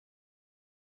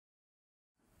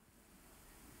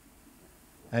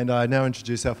And I now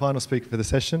introduce our final speaker for the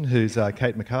session, who's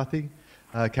Kate McCarthy.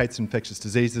 Kate's an infectious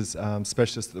diseases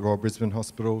specialist at the Royal Brisbane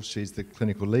Hospital. She's the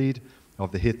clinical lead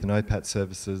of the HITH and OPAT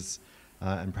services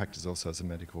and practices also as a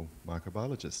medical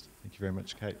microbiologist. Thank you very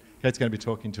much, Kate. Kate's going to be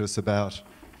talking to us about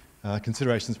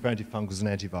considerations for antifungals and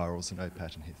antivirals in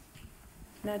OPAT and HITH.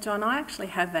 Now, John,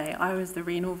 I was the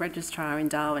renal registrar in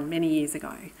Darwin many years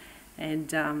ago,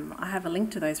 and I have a link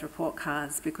to those report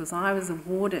cards because I was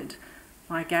awarded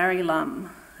by Gary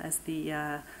Lum as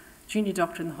the junior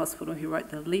doctor in the hospital who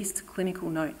wrote the least clinical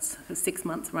notes for 6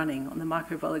 months running on the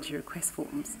microbiology request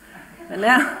forms. But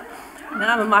now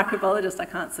I'm a microbiologist, I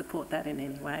can't support that in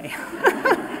any way.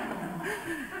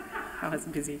 I was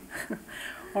busy.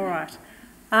 All right.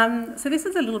 So this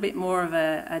is a little bit more of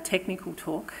a technical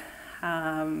talk.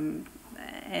 And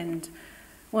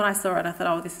when I saw it, I thought,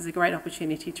 oh, this is a great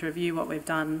opportunity to review what we've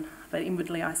done, but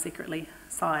inwardly I secretly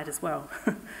sighed as well.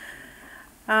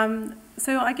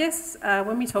 So I guess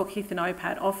when we talk HITH and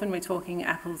OPAT, often we're talking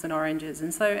apples and oranges.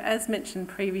 And so as mentioned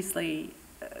previously,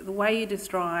 the way you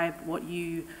describe what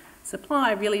you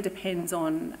supply really depends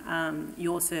on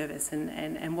your service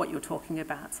and what you're talking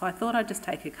about. So I thought I'd just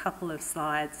take a couple of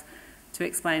slides to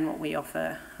explain what we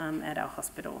offer at our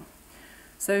hospital.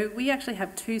 So we actually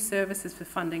have two services for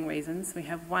funding reasons. We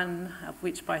have one of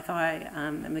which both I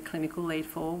am the clinical lead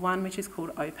for, one which is called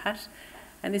OPAT.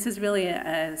 And this is really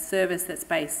a service that's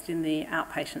based in the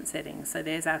outpatient setting. So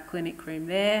there's our clinic room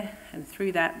there, and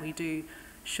through that we do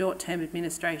short-term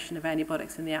administration of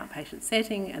antibiotics in the outpatient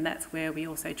setting, and that's where we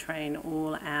also train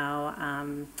all our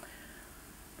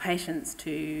patients to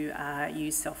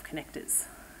use self-connectors.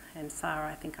 And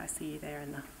Sarah, I think I see you there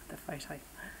in the photo.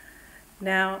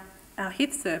 Now, our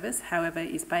HITH service, however,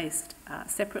 is based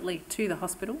separately to the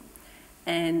hospital,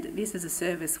 and this is a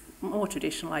service more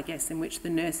traditional, I guess, in which the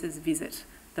nurses visit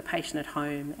the patient at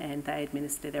home and they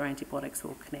administer their antibiotics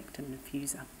or connect an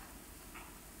infuser.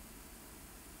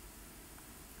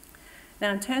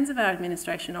 Now, in terms of our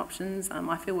administration options,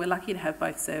 I feel we're lucky to have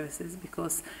both services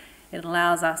because it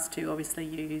allows us to obviously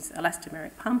use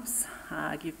elastomeric pumps,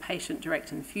 give patient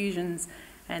direct infusions,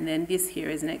 and then this here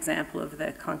is an example of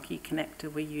the clunky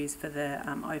connector we use for the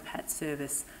OPAT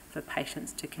service for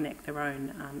patients to connect their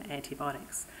own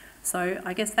antibiotics. So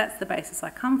I guess that's the basis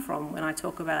I come from when I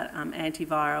talk about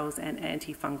antivirals and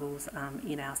antifungals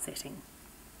in our setting.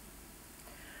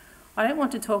 I don't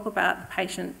want to talk about the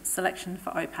patient selection for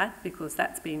OPAT because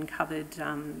that's been covered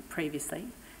previously,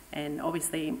 and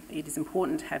obviously it is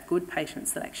important to have good patient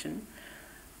selection.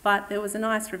 But there was a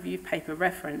nice review paper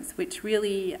reference which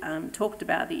really talked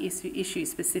about the issues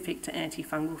specific to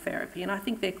antifungal therapy, and I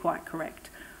think they're quite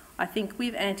correct. I think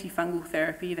with antifungal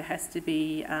therapy there has to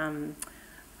be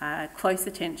close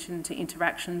attention to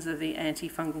interactions of the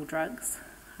antifungal drugs.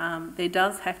 There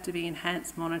does have to be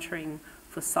enhanced monitoring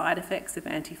for side effects of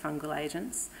antifungal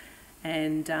agents,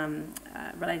 and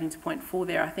relating to point 4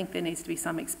 there, I think there needs to be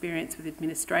some experience with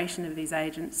administration of these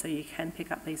agents so you can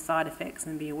pick up these side effects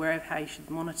and be aware of how you should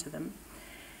monitor them.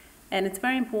 And it's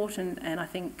very important, and I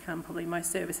think probably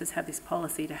most services have this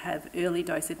policy to have early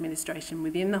dose administration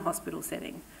within the hospital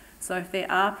setting. So if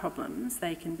there are problems,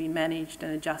 they can be managed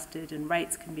and adjusted, and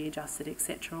rates can be adjusted,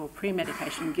 etc., or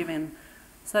pre-medication given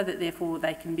so that therefore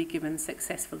they can be given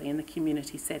successfully in the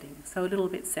community setting. So a little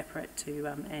bit separate to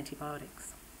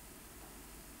antibiotics.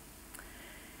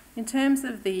 In terms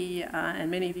of the, and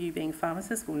many of you being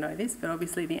pharmacists will know this, but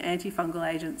obviously the antifungal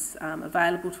agents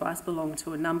available to us belong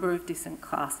to a number of different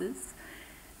classes.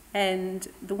 And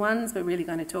the ones we're really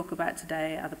going to talk about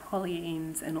today are the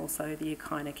polyenes and also the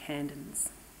echinocandins.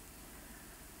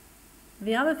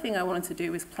 The other thing I wanted to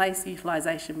do was place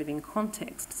utilisation within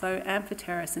context. So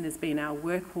amphotericin has been our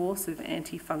workhorse of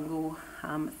antifungal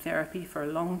therapy for a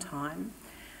long time.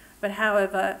 But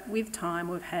however, with time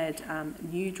we've had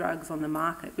new drugs on the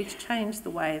market which changed the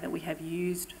way that we have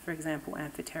used, for example,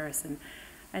 amphotericin.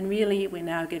 And really we're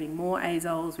now getting more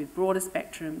azoles with broader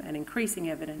spectrum and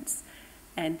increasing evidence,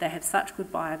 and they have such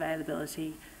good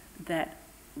bioavailability that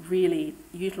really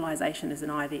utilisation as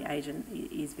an IV agent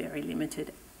is very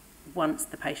limited once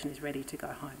the patient is ready to go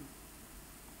home.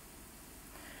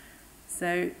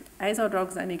 So azole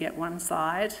drugs only get one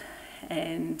side,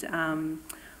 and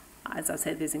as I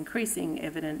said, there's increasing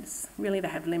evidence. Really, they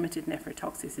have limited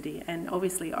nephrotoxicity, and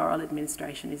obviously oral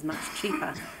administration is much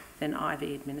cheaper than IV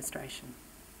administration.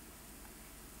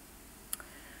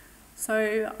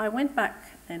 So I went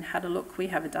back and had a look. We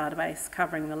have a database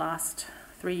covering the last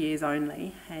 3 years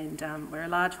only, and we're a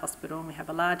large hospital and we have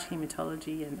a large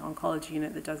haematology and oncology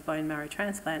unit that does bone marrow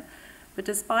transplant. But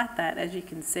despite that, as you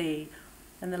can see,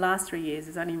 In the last 3 years,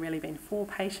 there's only really been 4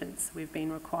 patients we've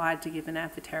been required to give an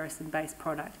amphotericin-based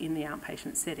product in the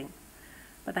outpatient setting.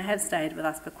 But they have stayed with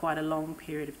us for quite a long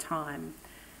period of time.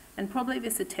 And probably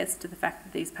this attests to the fact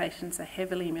that these patients are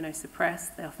heavily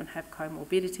immunosuppressed, they often have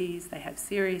comorbidities, they have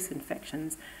serious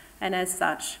infections, and as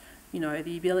such,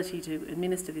 the ability to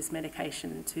administer this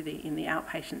medication in the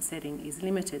outpatient setting is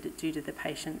limited due to the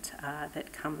patient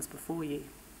that comes before you.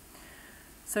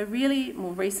 So really,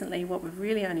 more recently, what we've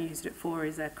really only used it for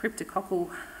is a cryptococcal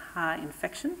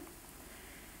infection.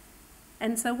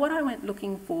 And so what I went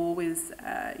looking for was,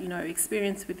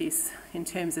 experience with this in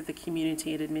terms of the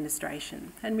community and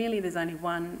administration. And really there's only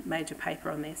one major paper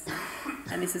on this.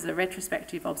 And this is a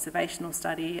retrospective observational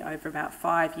study over about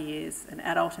 5 years in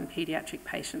adult and paediatric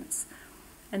patients.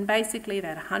 And basically they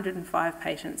had 105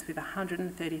 patients with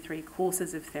 133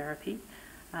 courses of therapy.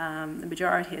 The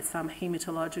majority had some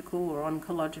hematological or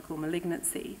oncological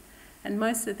malignancy. And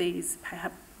most of these,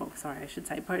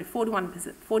 probably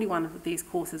 41 of these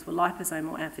courses were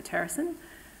liposomal amphotericin,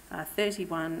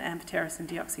 31 amphotericin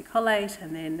deoxycholate,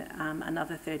 and then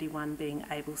another 31 being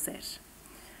Abelset.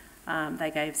 They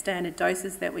gave standard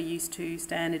doses that we're used to,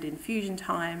 standard infusion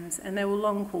times, and they were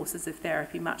long courses of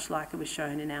therapy, much like it was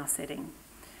shown in our setting.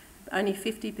 Only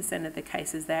 50% of the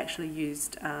cases they actually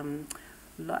used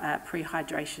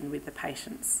prehydration with the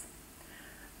patients.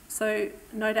 So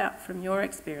no doubt from your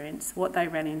experience, what they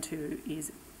ran into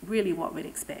is really what we'd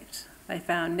expect. They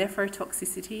found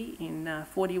nephrotoxicity in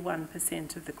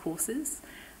 41% of the courses,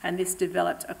 and this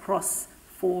developed across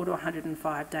 4 to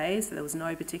 105 days, so there was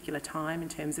no particular time in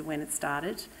terms of when it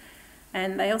started.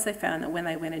 And they also found that when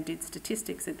they went and did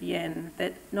statistics at the end,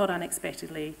 that not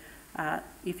unexpectedly,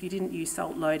 if you didn't use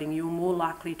salt loading, you were more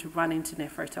likely to run into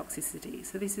nephrotoxicity.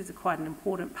 So this is quite an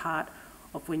important part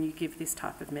of when you give this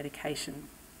type of medication.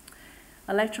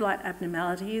 Electrolyte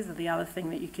abnormalities are the other thing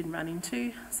that you can run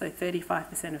into. So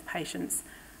 35% of patients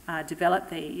develop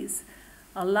these.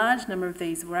 A large number of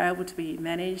these were able to be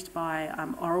managed by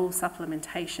oral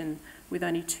supplementation, with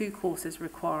only 2 courses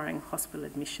requiring hospital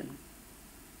admission.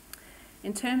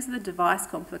 In terms of the device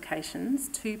complications,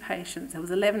 2 patients, there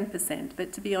was 11%,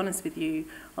 but to be honest with you,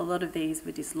 a lot of these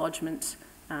were dislodgement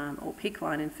or PICC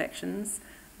line infections,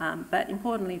 but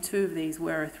importantly 2 of these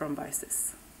were a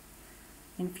thrombosis.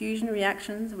 Infusion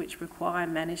reactions, which require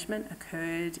management,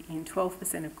 occurred in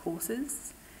 12% of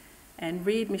courses, and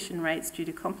readmission rates due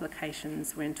to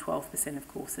complications were in 12% of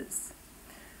courses.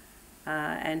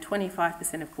 And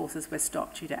 25% of courses were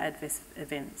stopped due to adverse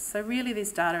events. So really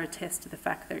this data attests to the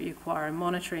fact that you require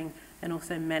monitoring and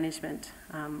also management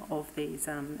of these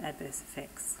adverse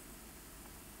effects.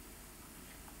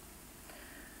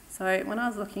 So when I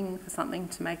was looking for something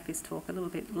to make this talk a little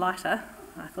bit lighter,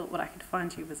 I thought what I could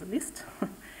find you was a list.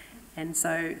 And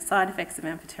so side effects of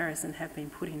amphotericin have been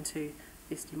put into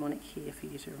this mnemonic here for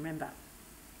you to remember.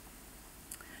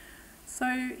 So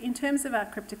in terms of our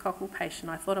cryptococcal patient,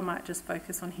 I thought I might just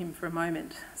focus on him for a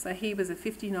moment. So he was a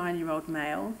 59-year-old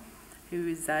male who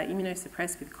was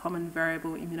immunosuppressed with common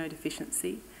variable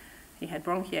immunodeficiency. He had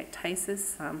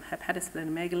bronchiectasis,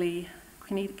 hepatosplenomegaly,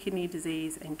 kidney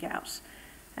disease and gout.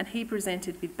 And he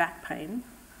presented with back pain,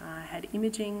 had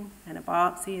imaging and a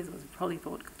biopsy, as it was probably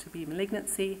thought to be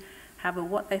malignancy. However,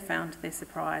 what they found to their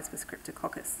surprise was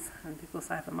Cryptococcus. And because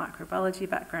I have a microbiology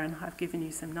background, I've given you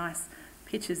some nice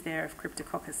pictures there of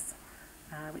Cryptococcus,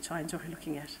 which I enjoy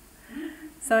looking at.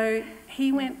 So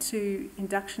he went to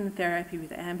induction therapy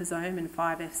with ambisome and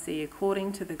 5-FC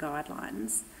according to the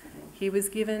guidelines. He was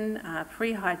given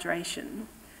prehydration,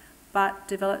 but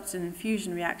developed an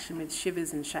infusion reaction with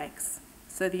shivers and shakes.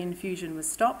 So the infusion was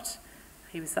stopped.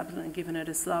 He was subsequently given at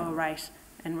a slower rate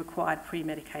and required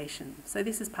pre-medication. So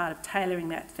this is part of tailoring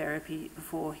that therapy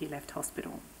before he left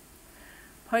hospital.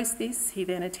 Post this, he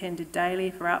then attended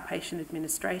daily for outpatient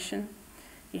administration.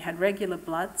 He had regular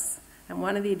bloods, and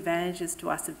one of the advantages to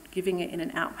us of giving it in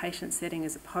an outpatient setting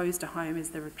as opposed to home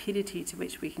is the rapidity to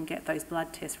which we can get those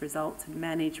blood test results and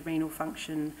manage renal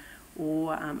function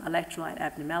or electrolyte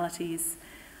abnormalities.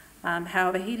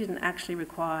 However, he didn't actually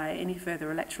require any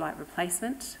further electrolyte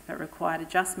replacement, but required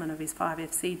adjustment of his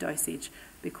 5-FC dosage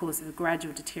because of a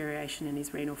gradual deterioration in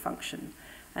his renal function.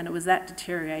 And it was that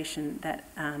deterioration that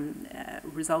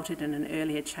resulted in an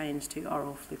earlier change to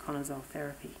oral fluconazole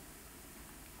therapy.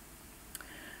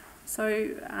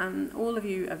 So all of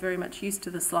you are very much used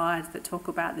to the slides that talk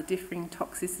about the differing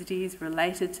toxicities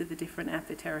related to the different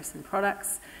amphotericin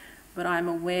products. But I'm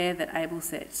aware that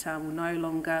Abelset will no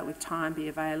longer, with time, be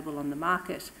available on the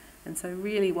market. And so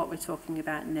really what we're talking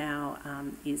about now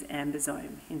is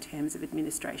ambisome in terms of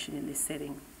administration in this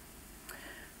setting.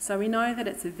 So we know that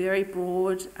it's a very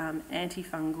broad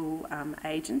antifungal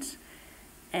agent.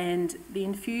 And the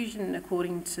infusion,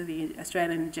 according to the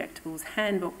Australian Injectables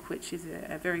Handbook, which is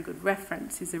a very good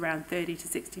reference, is around 30 to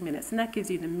 60 minutes, and that gives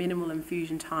you the minimal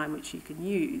infusion time which you can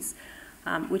use,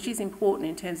 which is important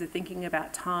in terms of thinking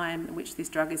about time in which this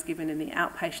drug is given in the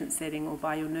outpatient setting or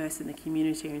by your nurse in the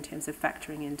community in terms of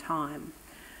factoring in time.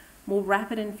 More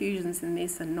rapid infusions than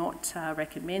this are not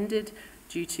recommended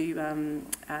due to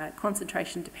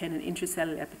concentration-dependent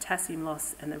intracellular potassium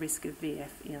loss and the risk of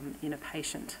VF in a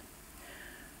patient.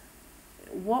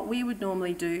 What we would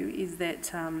normally do is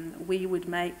that we would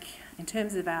make, in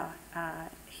terms of our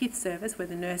HITH service, where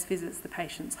the nurse visits the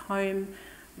patient's home,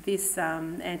 this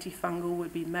antifungal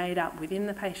would be made up within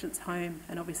the patient's home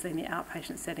and obviously in the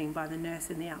outpatient setting by the nurse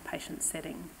in the outpatient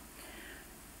setting.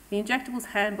 The Injectables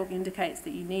Handbook indicates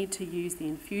that you need to use the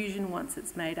infusion once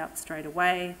it's made up straight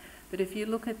away, but if you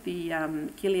look at the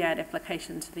Gilead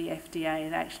application to the FDA,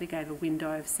 it actually gave a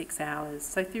window of 6 hours.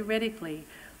 So theoretically,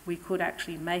 we could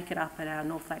actually make it up at our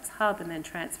Northlax hub and then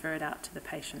transfer it out to the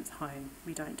patient's home.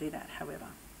 We don't do that, however.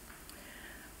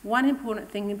 One important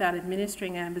thing about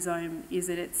administering AmBisome is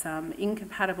that it's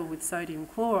incompatible with sodium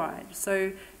chloride.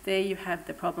 So there you have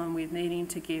the problem with needing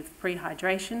to give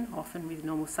pre-hydration, often with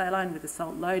normal saline with the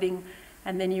salt loading,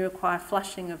 and then you require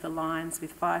flushing of the lines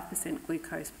with 5%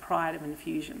 glucose prior to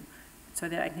infusion, so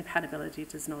that incompatibility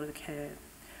does not occur.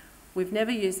 We've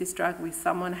never used this drug with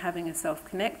someone having a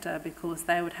self-connector because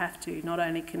they would have to not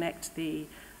only connect the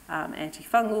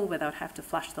antifungal, but they would have to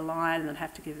flush the line and they'd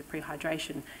have to give the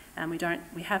prehydration. And we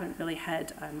haven't really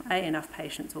had A, enough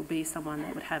patients, or B, someone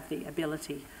that would have the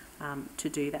ability to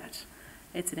do that.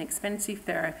 It's an expensive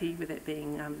therapy, with it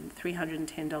being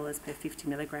 $310 per 50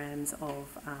 milligrams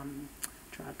of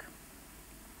drug.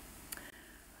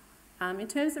 In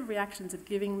terms of reactions of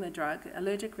giving the drug,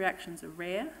 allergic reactions are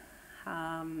rare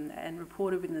and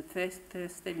reported within the first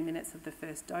 30 minutes of the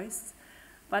first dose.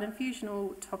 But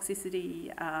infusional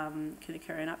toxicity can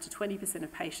occur in up to 20%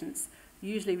 of patients,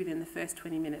 usually within the first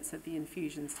 20 minutes of the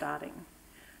infusion starting.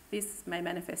 This may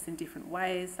manifest in different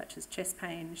ways, such as chest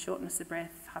pain, shortness of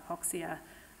breath, hypoxia,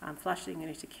 flushing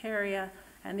and urticaria,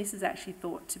 and this is actually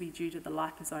thought to be due to the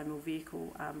liposomal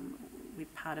vehicle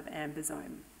with part of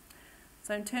AmBisome.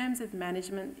 So in terms of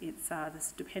management, it's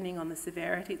depending on the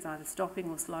severity, it's either stopping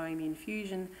or slowing the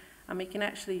infusion. We can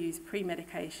actually use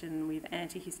pre-medication with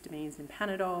antihistamines and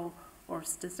Panadol, or if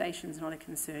sedation is not a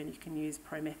concern, you can use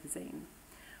promethazine.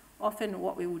 Often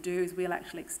what we will do is we'll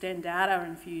actually extend out our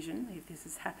infusion if this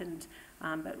has happened,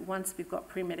 but once we've got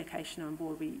pre-medication on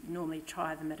board, we normally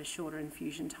try them at a shorter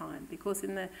infusion time, because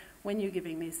when you're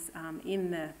giving this not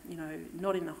in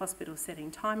the hospital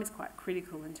setting, time is quite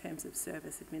critical in terms of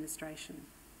service administration.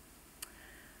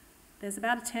 There's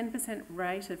about a 10%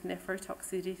 rate of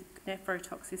nephrotoxicity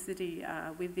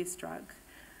with this drug.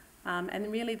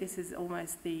 And really this is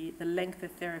almost the length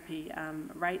of therapy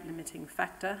rate limiting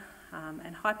factor,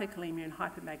 and hyperkalemia and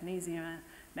hypermagnesia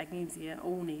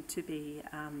all need to be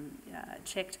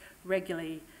checked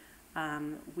regularly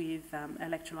with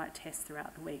electrolyte tests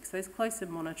throughout the week. So there's closer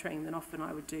monitoring than often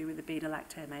I would do with a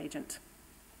beta-lactam agent.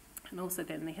 And also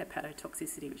then the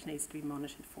hepatotoxicity, which needs to be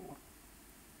monitored for.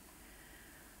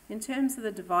 In terms of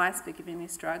the device for giving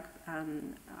this drug,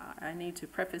 I need to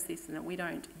preface this in that we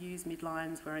don't use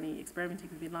midlines. We're only experimenting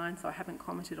with midlines, so I haven't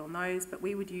commented on those, but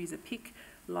we would use a PIC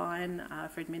line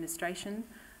for administration,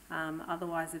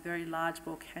 otherwise a very large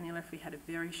bore cannula if we had a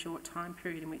very short time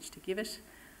period in which to give it.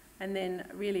 And then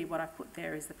really what I've put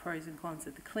there is the pros and cons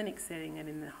of the clinic setting and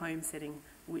in the home setting,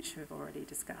 which we've already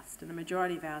discussed. And the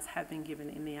majority of ours have been given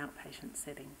in the outpatient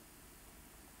setting.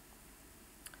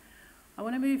 I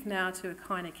want to move now to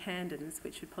echinocandins,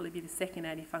 which would probably be the second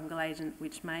antifungal agent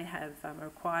which may have a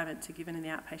requirement to given in the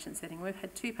outpatient setting. We've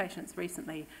had 2 patients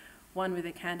recently, one with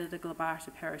a Candida glabrata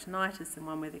peritonitis and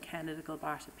one with a Candida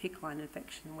glabrata PIC line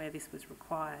infection, where this was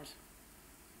required.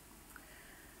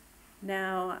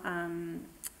 Now,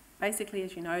 basically,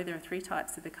 as you know, there are 3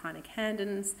 types of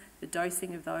echinocandins. The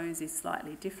dosing of those is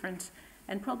slightly different,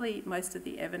 and probably most of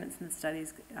the evidence in the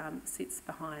studies sits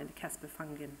behind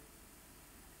caspofungin.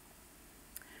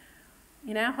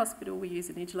 In our hospital, we use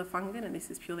anidulafungin, and this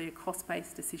is purely a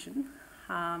cost-based decision.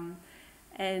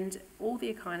 And all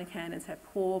the echinocandins have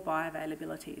poor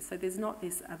bioavailability, so there's not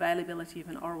this availability of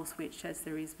an oral switch as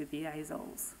there is with the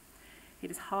azoles.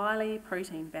 It is highly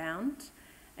protein-bound,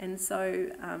 and so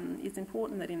it's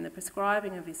important that in the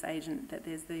prescribing of this agent that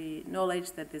there's the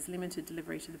knowledge that there's limited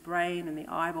delivery to the brain and the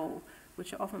eyeball,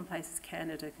 which are often places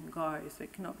Candida can go, so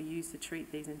it cannot be used to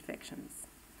treat these infections.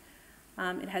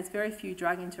 It has very few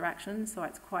drug interactions, so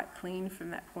it's quite clean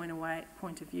from that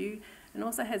point of view, and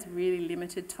also has really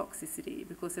limited toxicity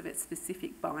because of its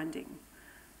specific binding.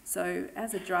 So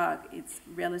as a drug, it's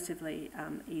relatively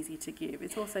easy to give.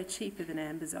 It's also cheaper than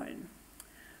Ambizone.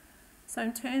 So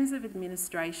in terms of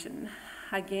administration,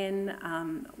 again,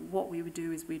 what we would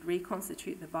do is we'd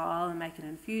reconstitute the vial and make an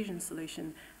infusion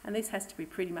solution, and this has to be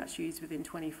pretty much used within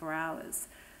 24 hours.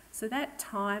 So that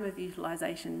time of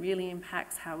utilisation really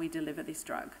impacts how we deliver this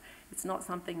drug. It's not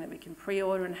something that we can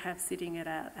pre-order and have sitting at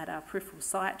our peripheral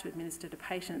site to administer to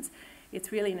patients.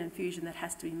 It's really an infusion that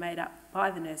has to be made up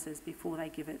by the nurses before they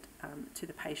give it to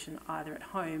the patient, either at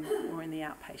home or in the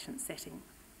outpatient setting.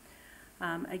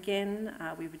 Again,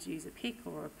 we would use a PIC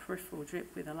or a peripheral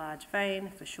drip with a large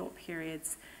vein for short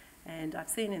periods, and I've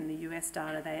seen in the US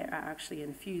data they are actually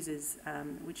infusers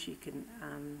which you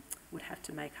would have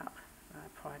to make up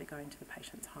prior to going to the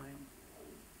patient's home.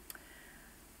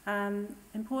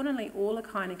 Importantly, all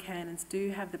echinocandins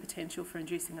do have the potential for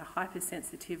inducing a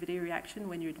hypersensitivity reaction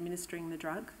when you're administering the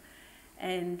drug,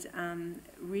 and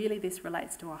really this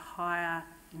relates to a higher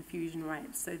infusion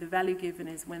rate. So the value given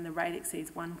is when the rate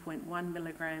exceeds 1.1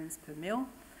 milligrams per mil,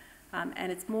 and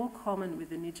it's more common with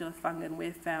the nidula fungin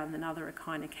we've found than other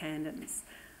echinocandins.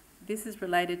 This is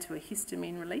related to a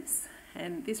histamine release,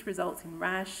 and this results in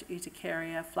rash,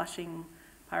 urticaria, flushing,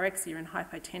 pyrexia and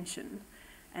hypotension,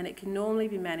 and it can normally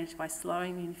be managed by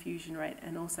slowing the infusion rate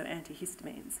and also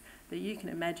antihistamines. But you can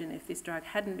imagine if this drug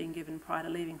hadn't been given prior to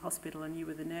leaving hospital and you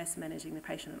were the nurse managing the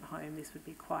patient at home, this would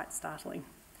be quite startling.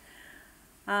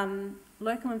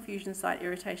 Local infusion site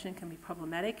irritation can be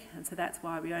problematic, and so that's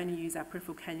why we only use our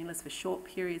peripheral cannulas for short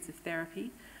periods of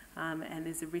therapy, and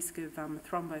there's a risk of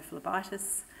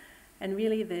thrombophlebitis. And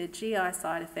really the GI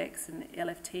side effects and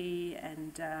LFT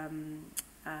and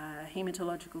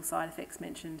hematological side effects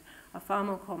mentioned are far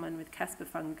more common with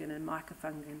caspofungin and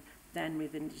micafungin than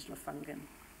with nidula fungin.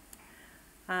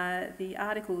 The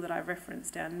article that I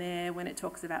referenced down there, when it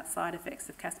talks about side effects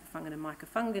of caspofungin and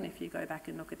micafungin, if you go back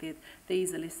and look at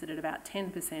these are listed at about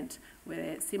 10%,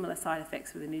 where similar side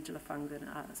effects with the nidula fungin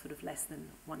are sort of less than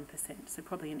 1%, so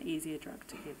probably an easier drug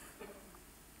to give.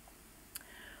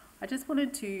 I just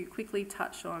wanted to quickly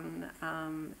touch on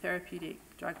therapeutic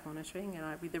drug monitoring,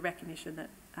 and with the recognition that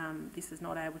this is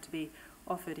not able to be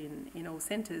offered in all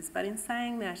centres, but in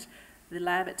saying that the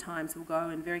lab at times will go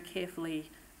and very carefully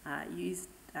use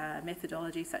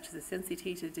methodology such as a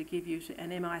sensititer to give you an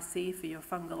MIC for your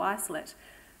fungal isolate.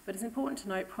 But it's important to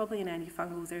note, probably in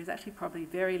antifungals, there is actually probably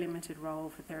very limited role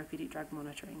for therapeutic drug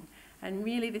monitoring. And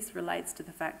really this relates to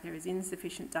the fact there is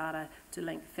insufficient data to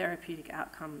link therapeutic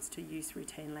outcomes to use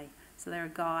routinely. So they're a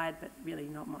guide, but really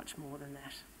not much more than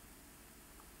that.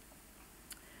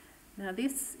 Now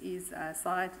this is a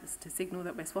slide to signal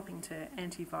that we're swapping to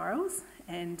antivirals,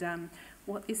 and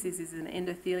what this is an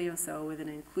endothelial cell with an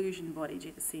inclusion body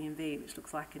due to CMV, which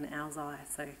looks like an owl's eye,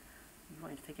 so you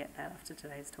won't forget that after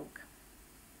today's talk.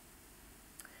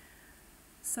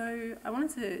 So I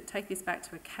wanted to take this back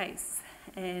to a case,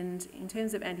 and in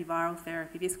terms of antiviral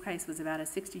therapy, this case was about a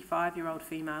 65-year-old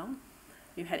female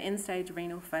who had end-stage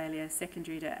renal failure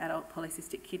secondary to adult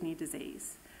polycystic kidney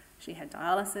disease. She had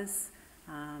dialysis,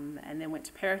 and then went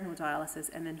to peritoneal dialysis,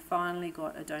 and then finally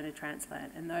got a donor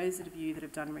transplant. And those of you that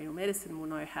have done renal medicine will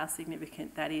know how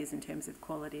significant that is in terms of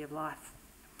quality of life.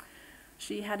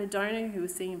 She had a donor who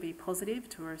was CMV positive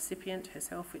to a recipient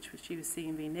herself, which was she was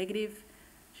CMV negative.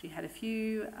 She had a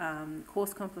few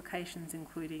course complications,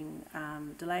 including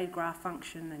delayed graft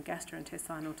function and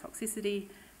gastrointestinal toxicity,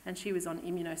 and she was on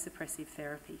immunosuppressive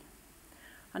therapy.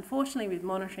 Unfortunately, with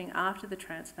monitoring after the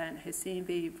transplant, her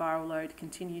CMV viral load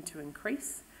continued to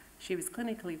increase. She was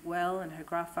clinically well and her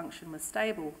graft function was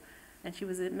stable, and she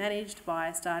was managed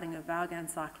by starting of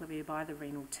valganciclovir by the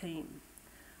renal team.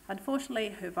 Unfortunately,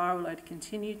 her viral load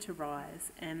continued to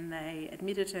rise, and they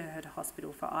admitted her to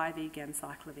hospital for IV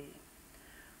ganciclovir.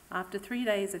 After 3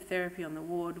 days of therapy on the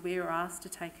ward, we were asked to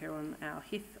take her on our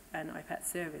HITH and OPAT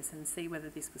service and see whether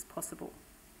this was possible.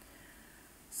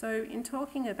 So in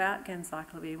talking about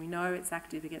ganciclovir, we know it's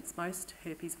active against most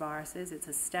herpes viruses. It's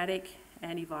a static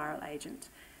antiviral agent,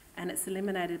 and it's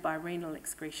eliminated by renal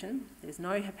excretion. There's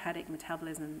no hepatic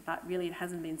metabolism, but really it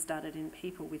hasn't been studied in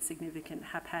people with significant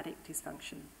hepatic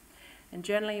dysfunction. And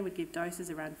generally we give doses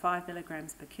around 5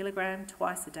 milligrams per kilogram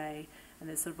twice a day, and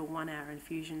there's sort of a 1-hour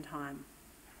infusion time.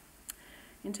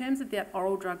 In terms of the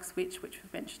oral drug switch, which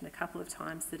we've mentioned a couple of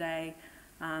times today,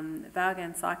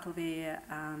 valganciclovir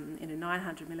in a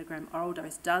 900 milligram oral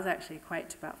dose does actually equate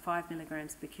to about 5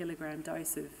 milligrams per kilogram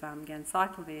dose of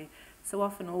ganciclovir. So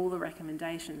often all the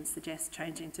recommendations suggest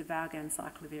changing to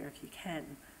valganciclovir if you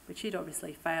can, but she'd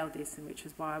obviously failed this, and which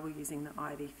is why we're using the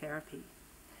IV therapy.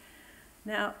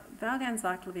 Now,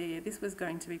 valganciclovir, this was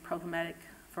going to be problematic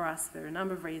for us for a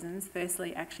number of reasons.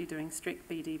 Firstly, actually doing strict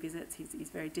BD visits is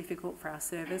very difficult for our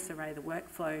service, the way the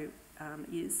workflow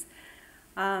is.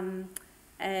 The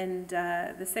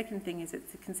second thing is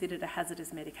it's considered a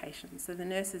hazardous medication. So the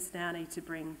nurses now need to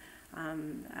bring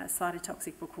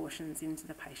cytotoxic precautions into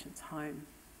the patient's home.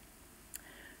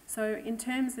 So in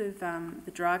terms of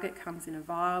the drug, it comes in a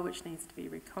vial which needs to be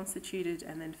reconstituted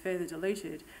and then further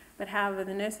diluted. But however,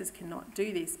 the nurses cannot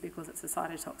do this because it's a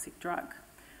cytotoxic drug.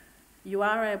 You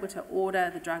are able to order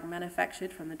the drug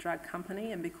manufactured from the drug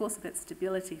company, and because of its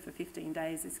stability for 15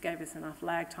 days, this gave us enough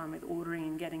lag time with ordering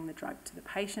and getting the drug to the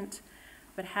patient.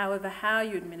 But however, how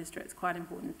you administer it is quite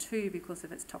important too, because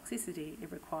of its toxicity.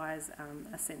 It requires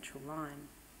a central line.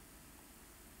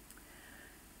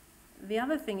 The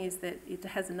other thing is that it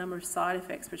has a number of side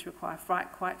effects which require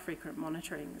quite frequent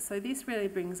monitoring. So this really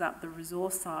brings up the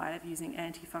resource side of using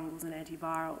antifungals and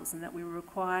antivirals, and that we were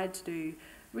required to do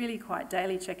really quite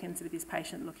daily check-ins with this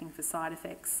patient looking for side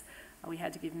effects. We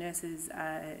had to give nurses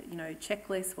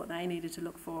checklists, what they needed to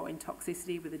look for in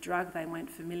toxicity with a drug they weren't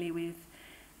familiar with,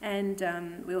 and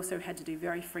we also had to do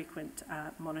very frequent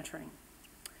monitoring.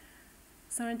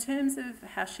 So in terms of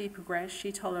how she progressed,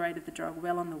 she tolerated the drug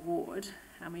well on the ward,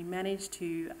 and we managed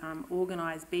to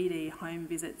organise BD home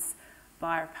visits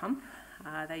via a pump.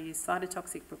 They used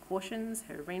cytotoxic precautions,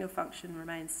 her renal function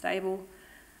remained stable,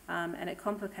 and it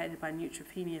complicated by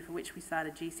neutropenia, for which we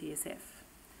started GCSF.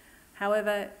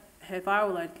 However, her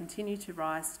viral load continued to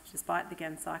rise despite the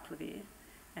ganciclovir,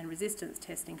 and resistance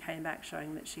testing came back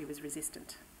showing that she was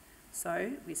resistant.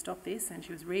 So we stopped this, and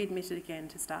she was readmitted again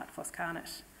to start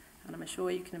foscarnet. And I'm sure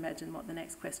you can imagine what the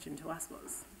next question to us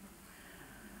was.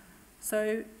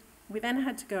 So we then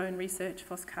had to go and research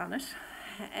foscarnet,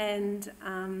 and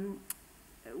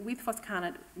with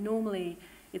foscarnet, normally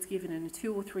it's given in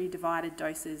 2 or 3 divided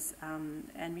doses,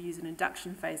 and we use an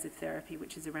induction phase of therapy,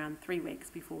 which is around 3 weeks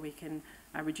before we can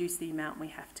reduce the amount we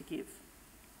have to give.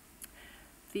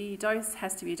 The dose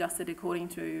has to be adjusted according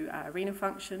to renal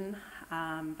function,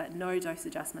 but no dose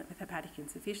adjustment with hepatic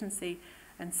insufficiency,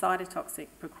 and cytotoxic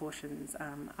precautions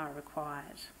are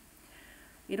required.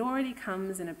 It already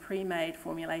comes in a pre-made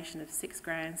formulation of 6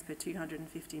 grams per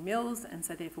 250 mils, and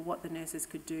so therefore what the nurses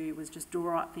could do was just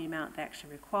draw up the amount they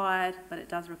actually required, but it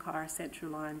does require a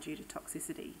central line due to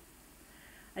toxicity.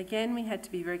 Again, we had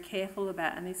to be very careful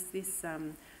about, and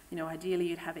ideally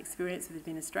you'd have experience with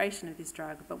administration of this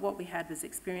drug, but what we had was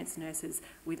experienced nurses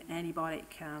with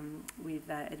antibiotic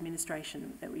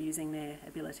administration that were using their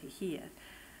ability here.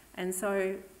 And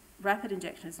so rapid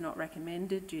injection is not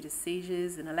recommended due to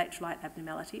seizures and electrolyte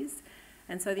abnormalities,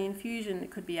 and so the infusion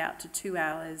could be out to 2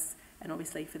 hours, and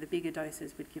obviously for the bigger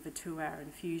doses we'd give a 2-hour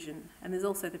infusion. And there's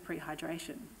also the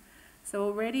prehydration. So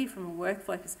already from a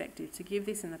workflow perspective, to give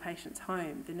this in the patient's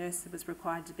home, the nurse was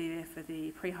required to be there for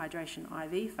the prehydration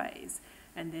IV phase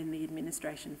and then the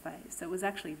administration phase. So it was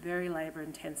actually very labour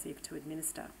intensive to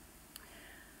administer.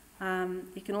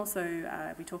 You can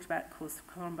also, we talked about, of course,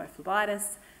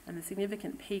 combophlebitis and the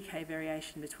significant PK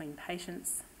variation between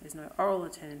patients. There's no oral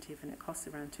alternative, and it costs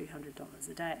around $200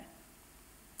 a day.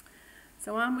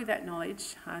 So armed with that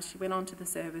knowledge, she went on to the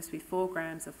service with 4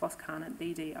 grams of foscarnet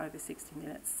BD over 60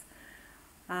 minutes.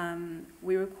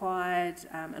 We required,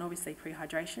 and obviously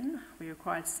prehydration, we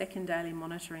required second daily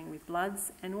monitoring with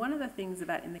bloods, and one of the things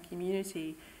about in the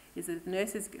community is that if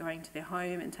nurses going to their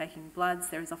home and taking bloods,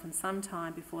 there is often some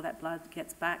time before that blood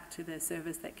gets back to the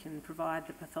service that can provide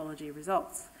the pathology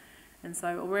results. And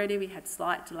so already we had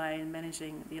slight delay in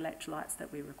managing the electrolytes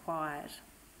that we required.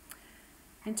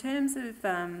 In terms of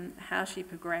how she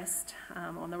progressed,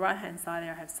 on the right-hand side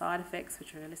there I have side effects,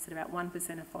 which are listed about 1%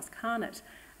 of foscarnet,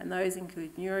 and those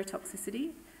include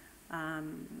neurotoxicity,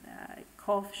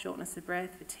 cough, shortness of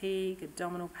breath, fatigue,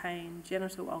 abdominal pain,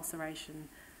 genital ulceration,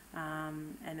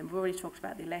 and then we've already talked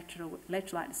about the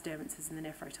electrolyte disturbances and the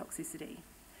nephrotoxicity.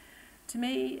 To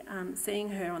me, seeing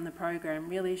her on the program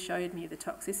really showed me the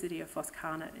toxicity of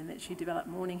foscarnet, in that she developed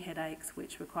morning headaches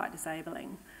which were quite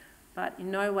disabling. But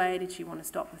in no way did she want to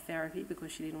stop the therapy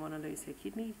because she didn't want to lose her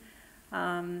kidney.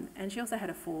 And she also had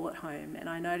a fall at home, and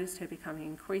I noticed her becoming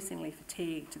increasingly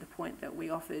fatigued to the point that we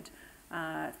offered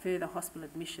further hospital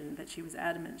admission, but she was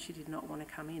adamant she did not want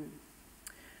to come in.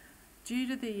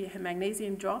 Due to her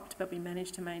magnesium dropped, but we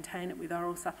managed to maintain it with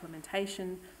oral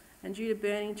supplementation, and due to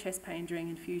burning chest pain during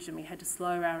infusion, we had to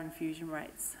slow our infusion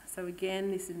rates. So again,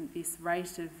 this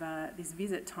rate of this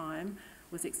visit time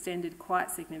was extended quite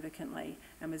significantly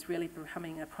and was really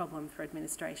becoming a problem for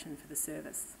administration for the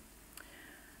service.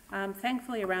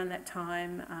 Thankfully, around that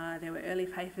time, there were early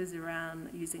papers around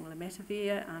using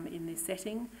lamivudine in this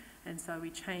setting, and so we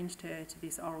changed her to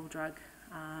this oral drug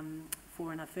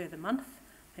for a further month,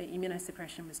 Her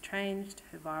immunosuppression was changed,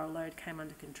 her viral load came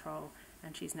under control,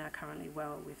 and she's now currently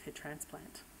well with her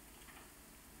transplant.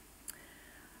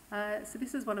 So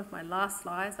this is one of my last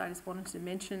slides. I just wanted to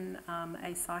mention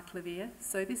acyclovir.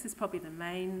 So this is probably the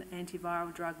main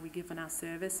antiviral drug we give in our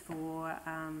service for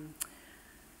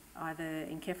either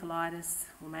encephalitis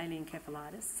or mainly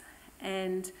encephalitis.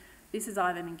 And this has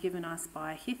either been given us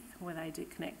by HITH, where they do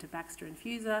connect a Baxter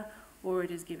infuser, or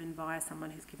it is given via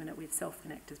someone who's given it with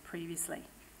self-connectors previously.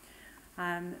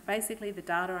 Basically, the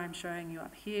data I'm showing you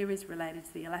up here is related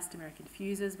to the elastomeric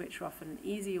infusers, which are often an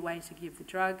easier way to give the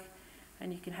drug.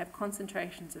 And you can have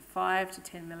concentrations of 5 to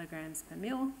 10 milligrams per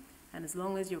mil, and as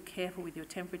long as you're careful with your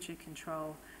temperature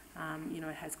control,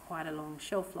 it has quite a long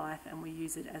shelf life, and we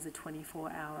use it as a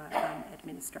 24-hour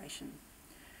administration.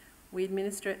 We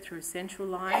administer it through a central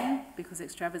line because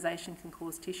extravasation can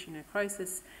cause tissue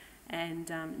necrosis,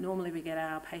 and normally we get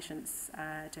our patients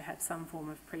to have some form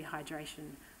of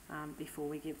prehydration before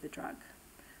we give the drug.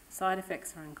 Side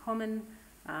effects are uncommon,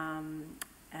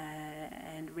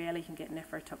 and rarely can get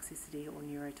nephrotoxicity or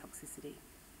neurotoxicity.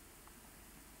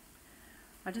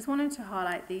 I just wanted to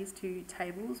highlight these two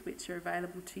tables which are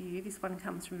available to you. This one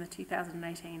comes from the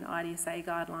 2018 IDSA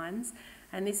guidelines,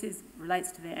 and this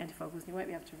relates to their antifungals. You won't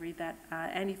be able to read that,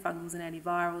 antifungals and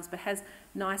antivirals, but has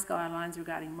nice guidelines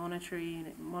regarding monitoring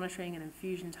and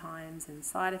infusion times and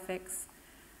side effects.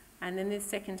 And then this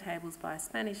second table is by a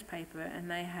Spanish paper, and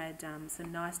they had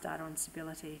some nice data on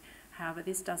stability. However,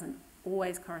 this doesn't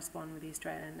always correspond with the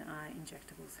Australian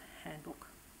Injectables Handbook.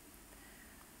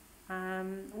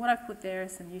 What I've put there are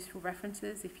some useful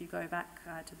references if you go back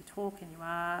to the talk and you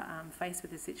are faced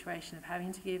with the situation of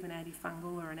having to give an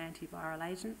antifungal or an antiviral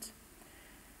agent.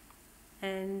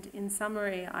 And in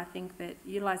summary, I think that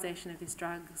utilisation of this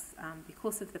drug,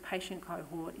 because of the patient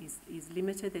cohort, is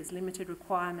limited. There's limited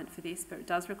requirement for this, but it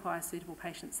does require suitable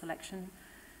patient selection.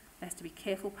 There has to be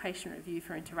careful patient review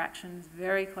for interactions,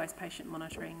 very close patient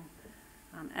monitoring,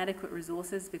 adequate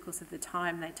resources because of the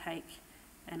time they take,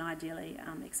 and ideally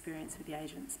experience with the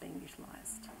agents being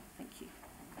utilised. Thank you.